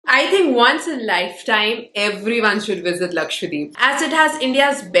I think once in a lifetime, everyone should visit Lakshadweep, as it has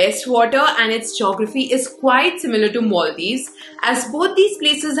India's best water and its geography is quite similar to Maldives, as both these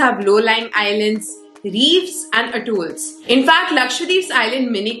places have low-lying islands, reefs and atolls. In fact, Lakshadweep's island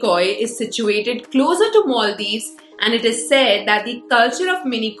Minicoy is situated closer to Maldives, and it is said that the culture of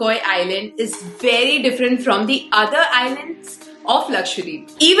Minicoy Island is very different from the other islands of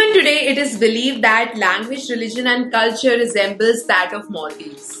Lakshadweep. Even today, it is believed that language, religion and culture resembles that of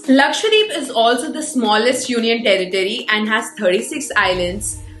Maldives. Lakshadweep is also the smallest union territory and has 36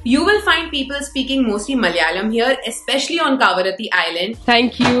 islands. You will find people speaking mostly Malayalam here, especially on Kavaratti Island.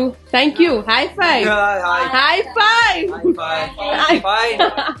 Thank you. Thank you. High five. Yeah, High five. High five. High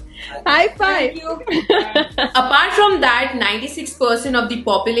five. High five. Apart from that, 96% of the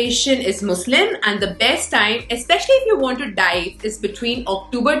population is Muslim, and the best time, especially if you want to dive, is between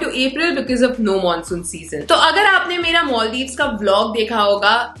October to April because of no monsoon season. So अगर आपने मेरा Maldives का vlog देखा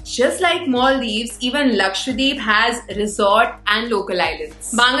होगा, just like Maldives, even Lakshadweep has resort and local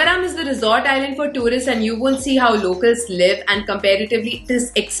islands. Bangaram is the resort island for tourists, and you will see how locals live, and comparatively it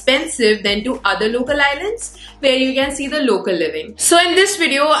is expensive than to other local islands where you can see the local living. So in this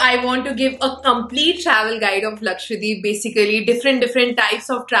video, I want to give a complete travel guide of Lakshadweep, basically different types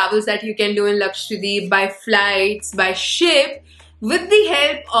of travels that you can do in Lakshadweep by flights, by ship, with the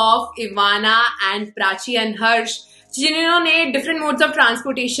help of Ivana and Prachi and Harsh, जिन्होंने different modes of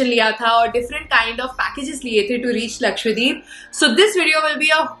transportation लिया था और different kind of packages लिए थे to reach Lakshadweep. So this video will be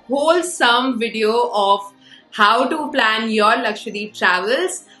a wholesome video of how to plan your Lakshadweep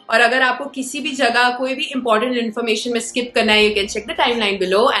travels. और अगर आपको किसी भी जगह कोई भी important information में skip करना है, you can check the timeline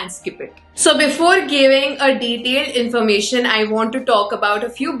below and skip it. So before giving a detailed information, I want to talk about a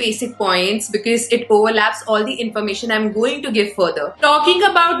few basic points because it overlaps all the information I'm going to give further. Talking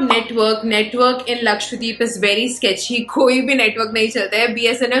about network in Lakshadweep is very sketchy. कोई भी network नहीं चलता है.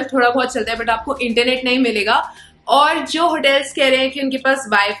 BSNL थोड़ा बहुत चलता है, but आपको internet नहीं मिलेगा. और जो hotels कह रहे हैं कि उनके पास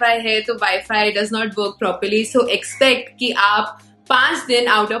Wi-Fi है, तो Wi-Fi does not work properly. So expect कि आप 5 दिन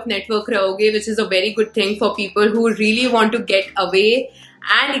out of network रहोगे, which is a very good thing for people who really want to get away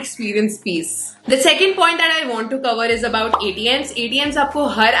and experience peace. The second point that I want to cover is about ATMs. ATMs आपको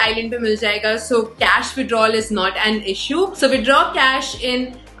हर island पे मिल जाएगा, so cash withdrawal is not an issue. So withdraw cash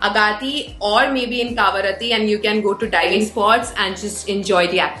in Agatti or maybe in Kavaratti, and you can go to diving spots and just enjoy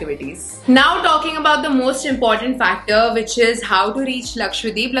the activities. Now talking about the most important factor, which is how to reach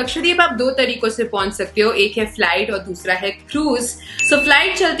Lakshadweep. Lakshadweep आप दो तरीकों से पहुंच सकते हो, एक है flight और दूसरा है cruise. So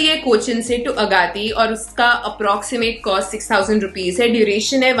flight चलती है कोचिन से to Agatti और उसका approximate cost 6,000 rupees है.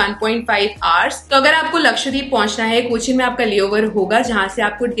 Duration है 1.5 hours. तो अगर आपको Lakshadweep पहुंचना है, कोचिन में आपका layover होगा जहां से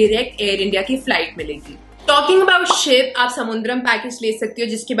आपको direct Air India की flight मिलेगी. Talking about ship, आप समुद्रम पैकेज ले सकते हो,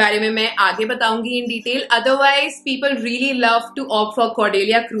 जिसके बारे में मैं आगे बताऊंगी in detail. Otherwise, people really love to opt for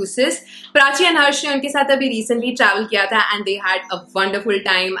Cordelia cruises. Prachi and Harsh ने उनके साथ अभी recently travel किया था and they had a wonderful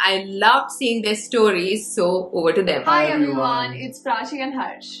time. I loved seeing their stories, so over to them. Hi everyone, it's Prachi and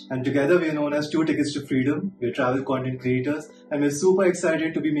Harsh. And together we are known as Two Tickets to Freedom. We're travel content creators and we're super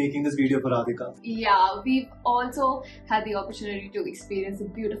excited to be making this video for Radhika. Yeah, we've also had the opportunity to experience the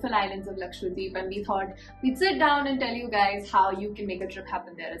beautiful islands of Lakshadweep, and we thought we'd sit down and tell you guys how you can make a trip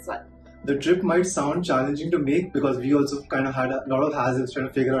happen there as well. The trip might sound challenging to make because we also kind of had a lot of hassles trying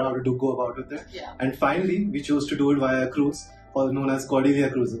to figure out how to go about it there. Yeah. And finally, we chose to do it via a cruise, or known as Cordelia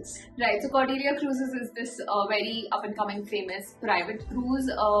Cruises. Right, so Cordelia Cruises is this very up-and-coming famous private cruise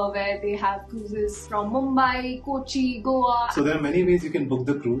where they have cruises from Mumbai, Kochi, Goa. So there are many ways you can book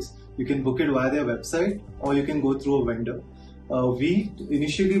the cruise. You can book it via their website or you can go through a vendor. We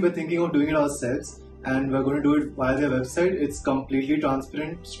initially were thinking of doing it ourselves, and we're going to do it via their website. It's completely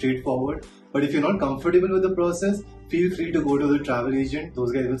transparent, straightforward. But if you're not comfortable with the process, feel free to go to the travel agent.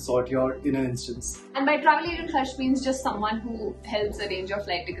 Those guys will sort you out in an instance. And by travel agent, Harsh means just someone who helps arrange your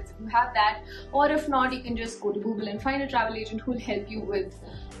flight tickets if you have that. Or if not, you can just go to Google and find a travel agent who will help you with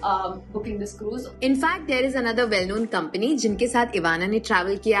booking this cruise. In fact, there is another well-known company जिनके साथ Ivana ने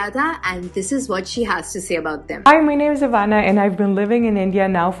travel किया था, and this is what she has to say about them. Hi, my name is Ivana and I've been living in India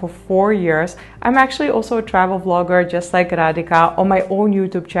now for 4 years. I'm actually also a travel vlogger just like Radhika on my own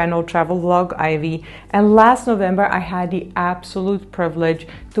YouTube channel, Travel Vlog Ivy. And last November, I had the absolute privilege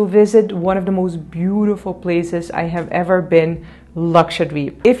to visit one of the most beautiful places I have ever been,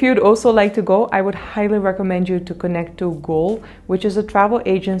 Lakshadweep. If you'd also like to go, I would highly recommend you to connect to Goal, which is a travel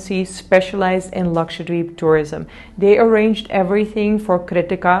agency specialized in Lakshadweep tourism. They arranged everything for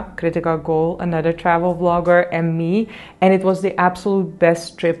Kritika Goal, another travel vlogger, and me, and it was the absolute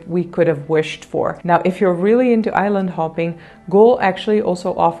best trip we could have wished for. Now, if you're really into island hopping, Goal actually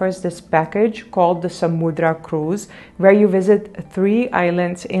also offers this package called the Samudra Cruise, where you visit 3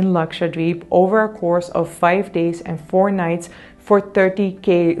 islands in Lakshadweep over a course of 5 days and 4 nights for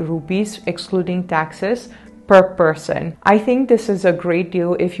 30k rupees excluding taxes per person. I think this is a great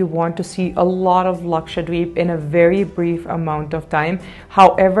deal if you want to see a lot of Lakshadweep in a very brief amount of time.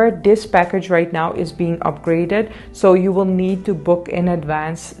 However, this package right now is being upgraded, so you will need to book in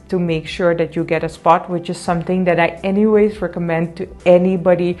advance to make sure that you get a spot, which is something that I anyways recommend to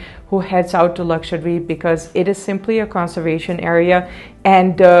anybody who heads out to Lakshadweep, because it is simply a conservation area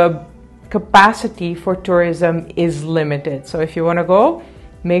and the capacity for tourism is limited. So if you want to go,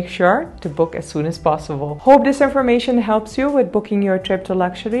 make sure to book as soon as possible. Hope this information helps you with booking your trip to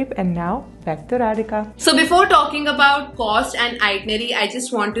Lakshadweep. And now back to Radhika. So before talking about cost and itinerary, I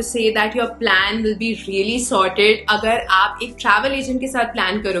just want to say that your plan will be really sorted अगर आप एक travel agent के साथ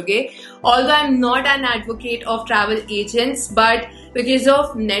plan करोगे. Although I'm not an advocate of travel agents, but because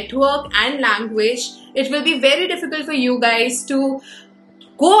of network and language, it will be very difficult for you guys to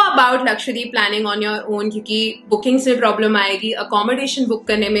go about Lakshadweep planning on your own, क्योंकि booking से problem आएगी, accommodation book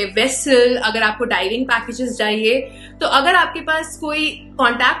करने में, vessel, अगर आपको diving packages चाहिए, तो अगर आपके पास कोई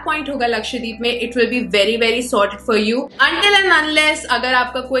कॉन्टैक्ट पॉइंट होगा लक्षद्वीप में, it will be very very sorted for you. Until and unless अगर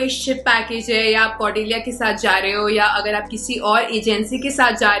आपका कोई शिप पैकेज है या आप कॉर्डेलिया के साथ जा रहे हो या अगर आप किसी और एजेंसी के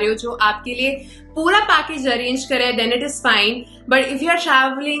साथ जा रहे हो जो आपके लिए पूरा पैकेज अरेंज करे, then it is fine. But if you are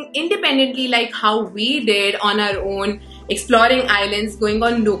travelling independently like how we did on our own, exploring islands, going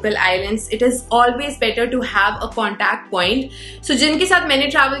on local islands, it is always better to have a contact point. So जिनके साथ मैंने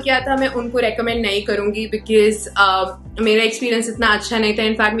travel किया था मैं उनको recommend नहीं करूँगी because मेरा experience इतना अच्छा नहीं था.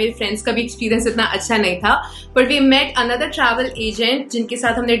 इनफैक्ट मेरे friends का भी experience इतना अच्छा नहीं था. But we met another travel agent जिनके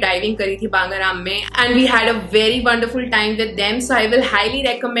साथ हमने diving करी थी बांगाराम में, and we had a very wonderful time with them. So I will highly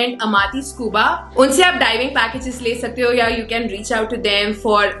recommend Amati Scuba. उनसे आप diving packages ले सकते हो या you can reach out to them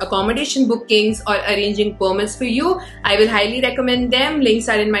for accommodation bookings or arranging permits for you. I will highly recommend them. Links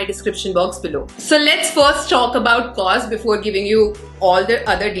are in my description box below. So let's first talk about cost before giving you all the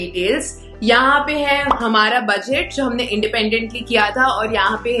other details. यहाँ पे है हमारा budget जो हमने independently किया था और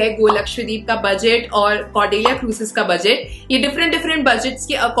यहाँ पे है गो लक्षद्वीप का बजट और कॉर्डेलिया क्रूजेस का बजट. ये डिफरेंट बजट्स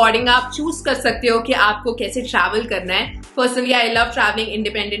के अकॉर्डिंग आप चूज कर सकते हो कि आपको कैसे ट्रैवल करना है. Personally I love travelling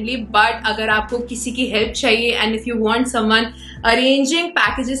independently, but अगर आपको किसी की हेल्प चाहिए and if you want someone arranging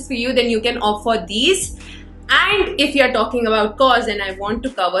packages for you, then you can opt for these. And if you are talking about cost, then I want to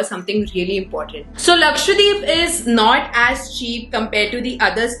cover something really important. So Lakshadweep is not as cheap compared to the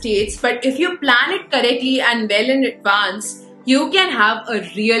other states, but if you plan it correctly and well in advance, you can have a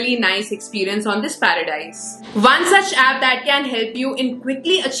really nice experience on this paradise. One such app that can help you in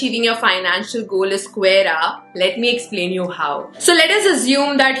quickly achieving your financial goal is Kuvera. Let me explain you how. So let us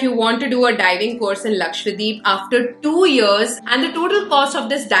assume that you want to do a diving course in Lakshadweep after 2 years and the total cost of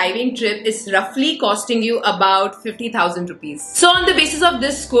this diving trip is roughly costing you about 50,000 rupees. So on the basis of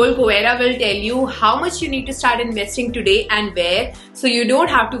this goal, Kuvera will tell you how much you need to start investing today and where, so you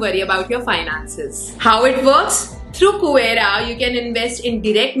don't have to worry about your finances. How it works? Through Kuvera, you can invest in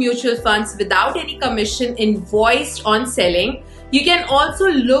direct mutual funds without any commission invoiced on selling. You can also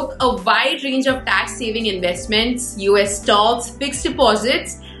look a wide range of tax-saving investments, US stocks, fixed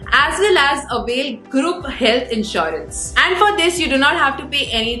deposits, as well as avail group health insurance. And for this, you do not have to pay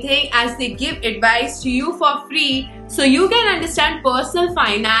anything as they give advice to you for free, so you can understand personal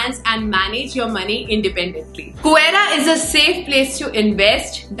finance and manage your money independently. Kuvera is a safe place to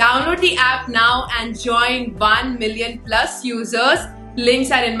invest. Download the app now and join 1 million plus users.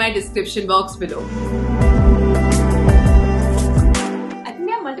 Links are in my description box below. I think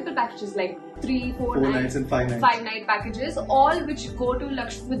there are multiple packages like 3, 4 nights and 5 nights. 5 night packages, all which go to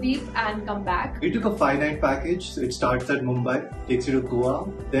Lakshadweep and come back. We took a 5-night package. So it starts at Mumbai, takes you to Goa,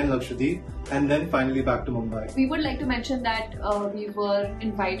 then Lakshadweep, and then finally back to Mumbai. We would like to mention that we were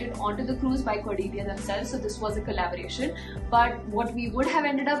invited onto the cruise by Cordelia themselves, so this was a collaboration. But what we would have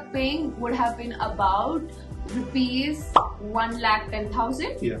ended up paying would have been about rupees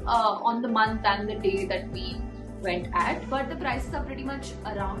 1,10,000 yeah. On the month and the day that we went at, but the prices are pretty much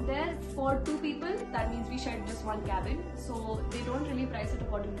around there. For 2 people, that means we shared just one cabin, so they don't really price it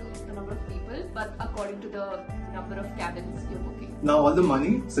according to the number of people, but according to the number of cabins you're booking. Now all the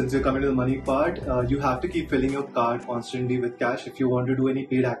money, since we're coming to the money part, you have to keep filling your card constantly with cash if you want to do any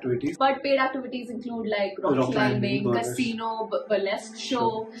paid activities. But paid activities include like rock climbing, casino, burlesque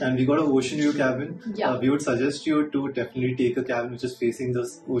show. And we got an ocean view cabin. Yeah. We would suggest you to definitely take a cabin which is facing the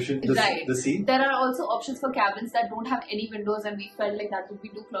ocean, the sea. There are also options for cabins that don't have any windows, and we felt like that would be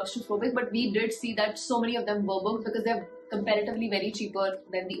too claustrophobic, but we did see that so many of them were booked because they're comparatively very cheaper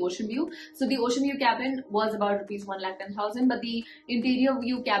than the ocean view. So the ocean view cabin was about rupees 1,10,000, but the interior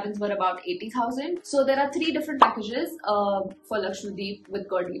view cabins were about 80,000. So there are 3 different packages for Lakshadweep with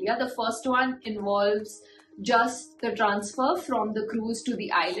Cordelia. The first one involves just the transfer from the cruise to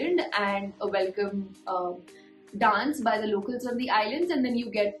the island and a welcome dance by the locals on the islands, and then you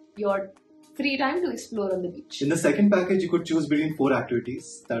get your free time to explore on the beach. In the second package, you could choose between 4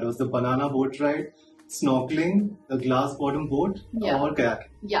 activities. That was the banana boat ride, snorkeling, the glass bottom boat, or kayaking.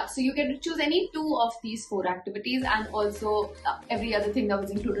 Yeah, so you can choose any 2 of these 4 activities, and also every other thing that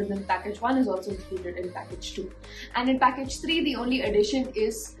was included in package 1 is also included in package 2. And in package 3, the only addition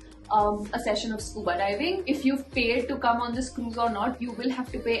is a session of scuba diving. If you've paid to come on this cruise or not, you will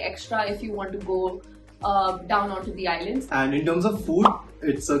have to pay extra if you want to go down onto the islands. And in terms of food,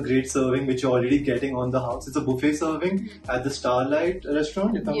 it's a great serving which you're already getting on the house. It's a buffet serving at the Starlight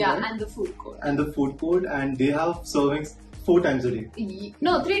restaurant, if I'm right. And the food court. And the food court, and they have servings 4 times a day.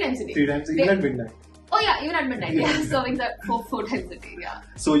 No, 3 times a day. 3 times a day, even at midnight. Oh yeah, even at midnight. Yeah, servings are 4 times a day. Yeah.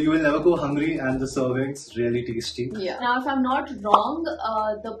 So you will never go hungry, and the servings really tasty. Yeah. Now, if I'm not wrong,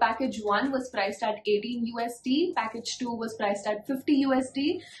 the package 1 was priced at 18 USD, package 2 was priced at 50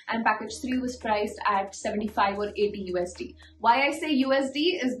 USD, and package 3 was priced at 75 or 80 USD. Why I say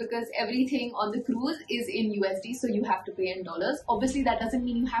USD is because everything on the cruise is in USD, so you have to pay in dollars. Obviously, that doesn't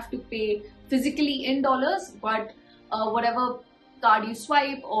mean you have to pay physically in dollars, but whatever card you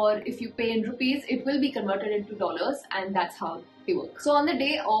swipe, or if you pay in rupees, it will be converted into dollars, and that's how they work. So on the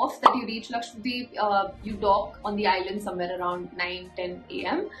day off that you reach Lakshadweep, you dock on the island somewhere around 9-10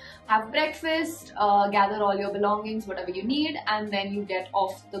 AM, have breakfast, gather all your belongings, whatever you need, and then you get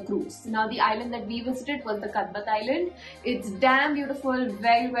off the cruise. Now the island that we visited was the Kadbat Island. It's damn beautiful,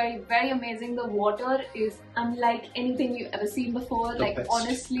 very, very, very amazing. The water is unlike anything you've ever seen before.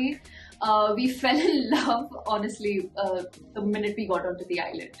 Honestly, we fell in love, honestly, the minute we got onto the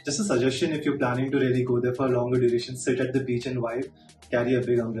island. Just a suggestion, if you're planning to really go there for a longer duration, sit at the beach and vibe, carry a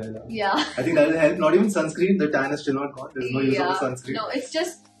big umbrella. Yeah. I think that will help. Not even sunscreen, the tan is still not gone. There's no use of the sunscreen. No, it's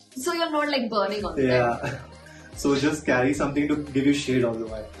just so you're not like burning on the Yeah. So just carry something to give you shade all the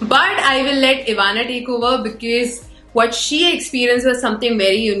while. But I will let Ivana take over because what she experienced was something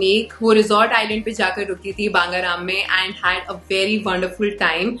very unique. वो resort island पे जाकर रुकी थी बांगाराम में and had a very wonderful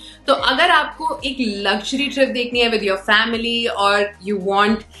time. तो अगर आपको एक luxury trip देखनी है with your family or you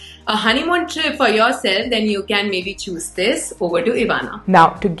want a honeymoon trip for yourself, then you can maybe choose this. Over to Ivana. Now,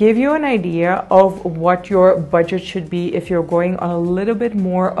 to give you an idea of what your budget should be if you're going on a little bit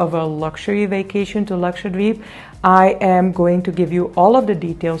more of a luxury vacation to Lakshadweep, I am going to give you all of the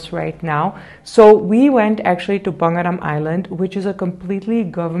details right now. So we went actually to Bangaram Island, which is a completely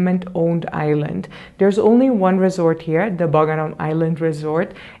government-owned island. There's only one resort here, the Bangaram Island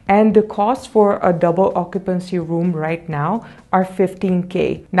Resort, and the cost for a double occupancy room right now are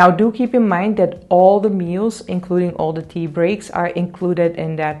 15K. Now do keep in mind that all the meals, including all the tea breaks, are included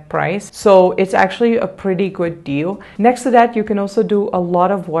in that price. So it's actually a pretty good deal. Next to that, you can also do a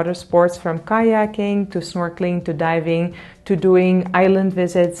lot of water sports, from kayaking to snorkeling to diving to doing island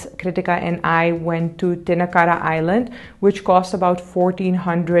visits. Kritika and I went to Tinakara Island, which cost about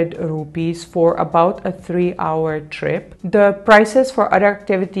 1,400 rupees for about a 3-hour trip. The prices for other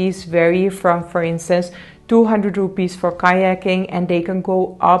activities vary from, for instance, 200 rupees for kayaking, and they can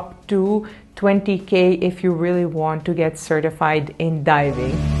go up to 20K if you really want to get certified in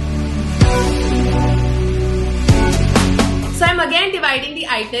diving. So I'm again dividing the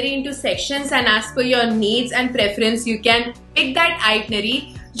itinerary into sections, and as per your needs and preference, you can pick that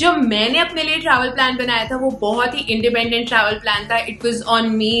itinerary. जो मैंने अपने लिए travel plan बनाया था वो बहुत ही independent travel plan था. It was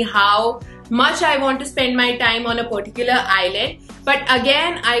on me how much I want to spend my time on a particular island. But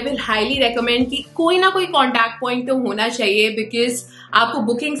again, I will highly recommend कि कोई ना कोई contact point तो होना चाहिए, because आपको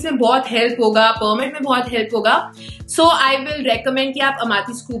bookings में बहुत help होगा, permit में बहुत help होगा. So I will recommend कि आप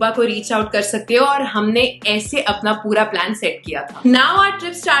अमाती स्कूबा को reach out कर सकते हो, और हमने ऐसे अपना पूरा plan set किया था. Now our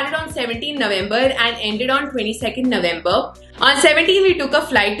trip started on 17 November and ended on 22nd November. On 17, we took a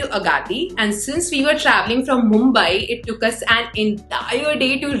flight to Agatti, and since we were traveling from Mumbai, it took us an entire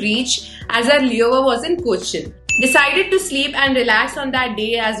day to reach, as our layover was in Cochin. Decided to sleep and relax on that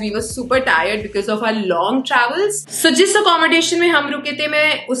day as we were super tired because of our long travels. So जिस accommodation में हम रुके थे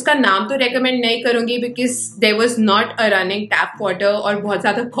मैं उसका नाम तो recommend नहीं करूँगी because there was not a running tap water और बहुत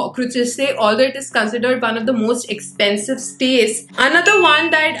ज़्यादा cockroaches थे. Although it is considered one of the most expensive stays. Another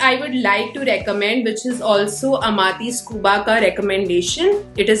one that I would like to recommend, which is also Amati Scuba का recommendation.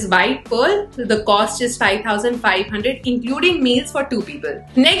 It is White Pearl. The cost is 5,500 including meals for 2 people.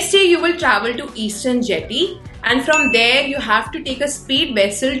 Next day you will travel to Eastern Jetty. And from there you have to take a speed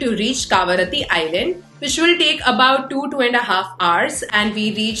vessel to reach Kavarati Island, which will take about 2.5 hours. And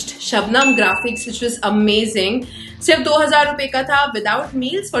we reached Shabnam Graphics, which was amazing. सिर्फ 2,000 रुपए का था without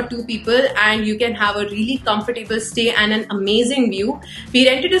meals for 2 people, and you can have a really comfortable stay and an amazing view. We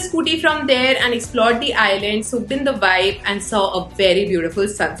rented a scooty from there and explored the island, soaked in the vibe and saw a very beautiful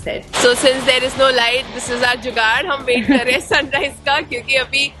sunset. So since there is no light, this is our जुगाड़. हम wait कर रहे हैं sunrise का क्योंकि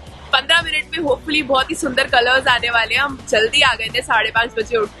अभी 15 minute में hopefully बहुत ही सुंदर कलर्स आने वाले हैं. हम जल्दी आ गए थे 5:30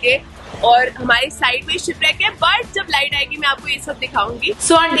 बजे उठ के और हमारे साइड में शिपरेक है, बट जब लाइट आएगी मैं आपको ये सब दिखाऊंगी.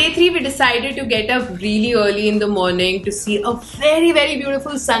 So on day 3 we decided to get up really early in the morning to see a very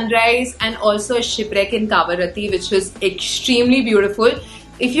beautiful sunrise and also a shipwreck in Kavarati, which was extremely beautiful.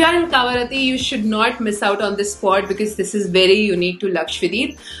 If you are in Kavarati, you should not miss out on this spot because this is very unique to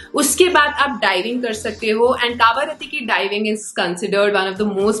Lakshadweep. उसके बाद आप diving कर सकते हो, and Kavarati की diving is considered one of the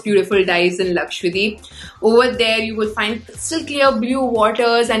most beautiful dives in Lakshadweep. Over there you will find crystal clear blue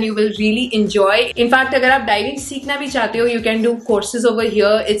waters and you will really enjoy. In fact, अगर आप diving सीखना भी चाहते हो, you can do courses over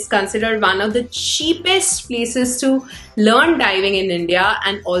here. It's considered one of the cheapest places to learn diving in India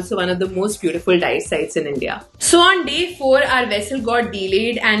and also one of the most beautiful dive sites in India. So on day 4 our vessel got delayed.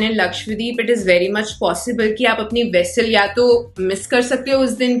 And in Lakshadweep it is very much possible कि आप अपनी vessel या तो miss कर सकते हो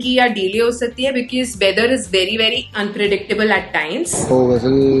उस दिन की या delay हो सकती है because weather is very unpredictable at times. Oh,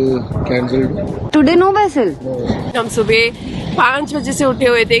 vessel cancelled. Today no vessel. हम सुबह 5 बजे से उठे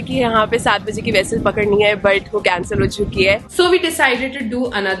हुए थे कि यहाँ पे 7 बजे की वेसल पकड़नी है, बट वो कैंसिल हो चुकी है. So we decided to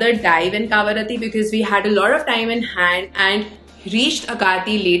do another dive in Kavarati because we had a lot of time in hand and reached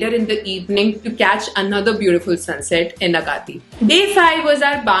Akati later in the evening to catch another beautiful sunset in Akati. Day 5 was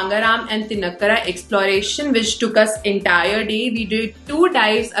our Bangaram and Tinakkara exploration, which took us entire day. We did 2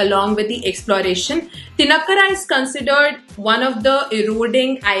 dives along with the exploration. Tinakkara is considered one of the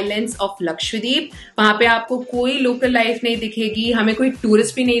eroding islands of Lakshadweep. वहाँ पे आपको कोई local life नहीं दिखेगी, हमें कोई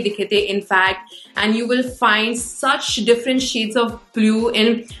tourist भी नहीं दिखे थे in fact, and you will find such different shades of blue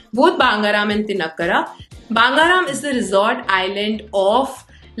in both Bangaram and Tinakkara. Bangaram is the resort island of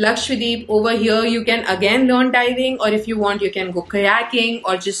Lakshadweep. Over here you can again learn diving, or if you want you can go kayaking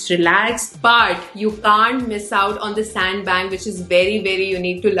or just relax, but you can't miss out on the sandbank, which is very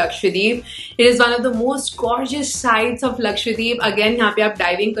unique to Lakshadweep. It is one of the most gorgeous sites of Lakshadweep. Again यहाँ पे आप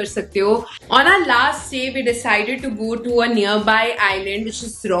diving कर सकते हो. On our last day we decided to go to a nearby island, which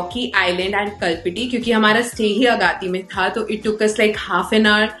is Rocky Island and Kalpiti, क्योंकि हमारा stay ही अगाती में था, तो it took us like half an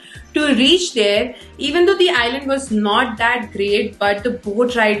hour to reach there. Even though the island was not that great, but the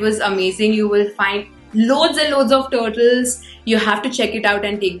boat ride was amazing. You will find loads and loads of turtles. You have to check it out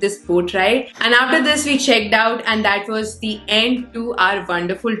and take this boat ride. And after this we checked out, and that was the end to our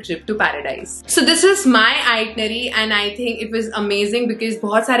wonderful trip to paradise. So this is my itinerary and I think it was amazing because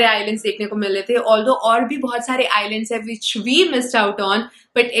बहुत सारे islands देखने को मिले थे. Although और भी बहुत सारे islands हैं which we missed out on,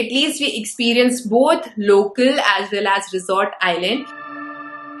 but at least we experienced both local as well as resort island.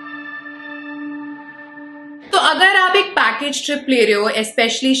 तो अगर आप एक पैकेज ट्रिप ले रहे हो,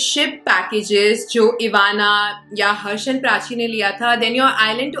 स्पेशली शिप पैकेजेस जो इवाना या हर्ष एंड प्राची ने लिया था, then your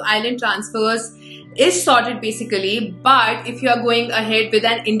island to island transverse is sorted basically. But if you are going ahead with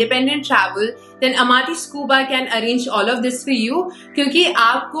an independent travel, then Amati Scuba can arrange all of this for you, क्योंकि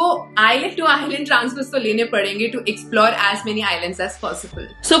आपको island to island transfers तो लेने पड़ेंगे to explore as many islands as possible.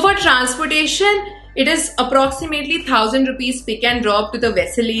 So for transportation, it is approximately 1,000 rupees pick and drop to the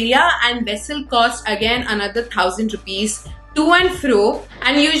vessel area, and vessel cost again another 1,000 rupees to and fro.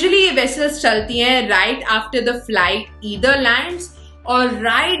 And usually ये vessels चलती हैं right after the flight either lands or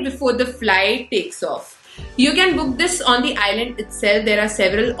right before the flight takes off. You can book this on the island itself. There are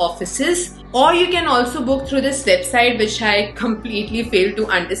several offices, or you can also book through this website, which I completely failed to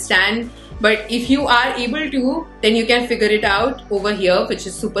understand. But if you are able to, then you can figure it out over here, which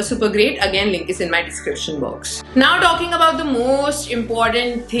is super great. Again, link is in my description box. Now talking about the most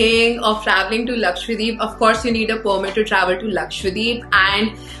important thing of traveling to Lakshadweep, of course you need a permit to travel to Lakshadweep,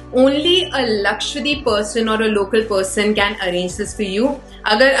 and only a Lakshadweep person or a local person can arrange this for you.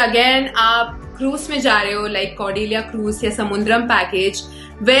 अगर again आप cruise में जा रहे हो like Cordelia cruise या समुद्रम package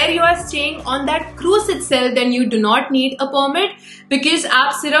where you are staying on that cruise itself, then you do not need a permit because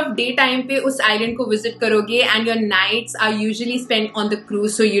आप सिर्फ day time पे उस island को visit करोगे and your nights are usually spent on the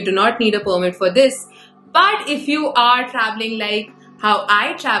cruise, so you do not need a permit for this. But if you are traveling like how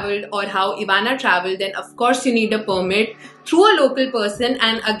I traveled or how Ivana traveled, then of course you need a permit through a local person,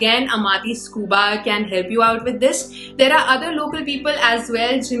 and again Amati Scuba can help you out with this. There are other local people as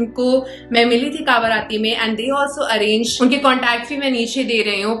well जिनको मैं मिली थी कावराती में, and they also arrange, उनके contact भी मैं नीचे दे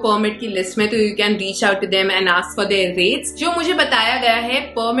रही हूँ permit की list में, तो you can reach out to them and ask for their rates. जो मुझे बताया गया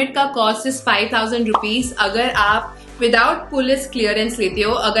है permit का cost is 5,000 rupees अगर आप without police clearance लेते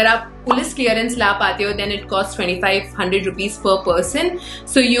हो. अगर आप police clearance ला पाते हो, then it costs 2,500 rupees per person.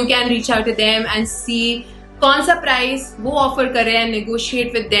 So you can reach out to them and see कौन सा प्राइस वो ऑफर कर रहे हैं,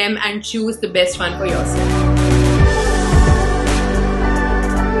 negotiate with them and choose the best one for yourself.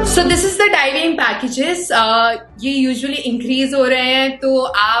 So this is the diving packages. ये usually increase हो रहे हैं, तो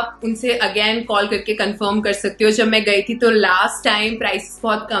आप उनसे again call करके confirm कर सकते हो. जब मैं गई थी तो last time prices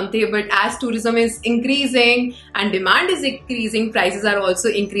बहुत कम थे, but as tourism is increasing and demand is increasing, prices are also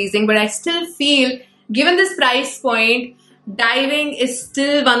increasing. But I still feel, given this price point, diving is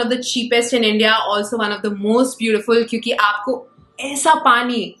still one of the cheapest in India, also one of the most beautiful, क्योंकि आपको ऐसा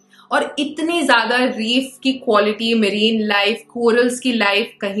पानी और इतनी ज्यादा reef की quality, marine life, corals की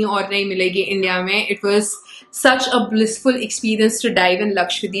life कहीं और नहीं मिलेगी इंडिया में. It was such a blissful experience to dive in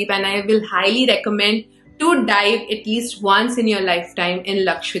Lakshadweep, and I will highly recommend to dive at least once in your lifetime in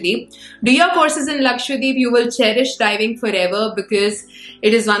Lakshadweep. Do your courses in Lakshadweep. You will cherish diving forever because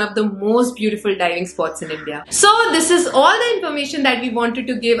it is one of the most beautiful diving spots in India. So this is all the information that we wanted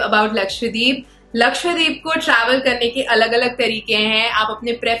to give about Lakshadweep. Lakshadweep को travel करने के अलग अलग तरीके हैं. आप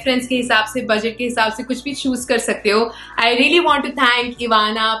अपने preference के हिसाब से, बजट के हिसाब से कुछ भी चूज कर सकते हो. I really want to thank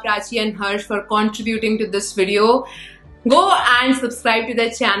Ivana, Prachi and Harsh for contributing to this video. Go and subscribe to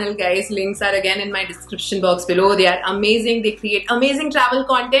their channel, guys. Links are again in my description box below. They are amazing. They create amazing travel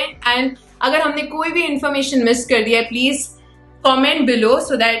content. And अगर हमने कोई भी information miss कर दिया है, please comment below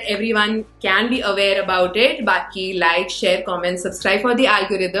so that everyone can be aware about it. Baki, like, share, comment, subscribe for the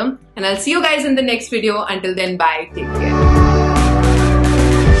algorithm. And I'll see you guys in the next video. Until then, bye. Take care.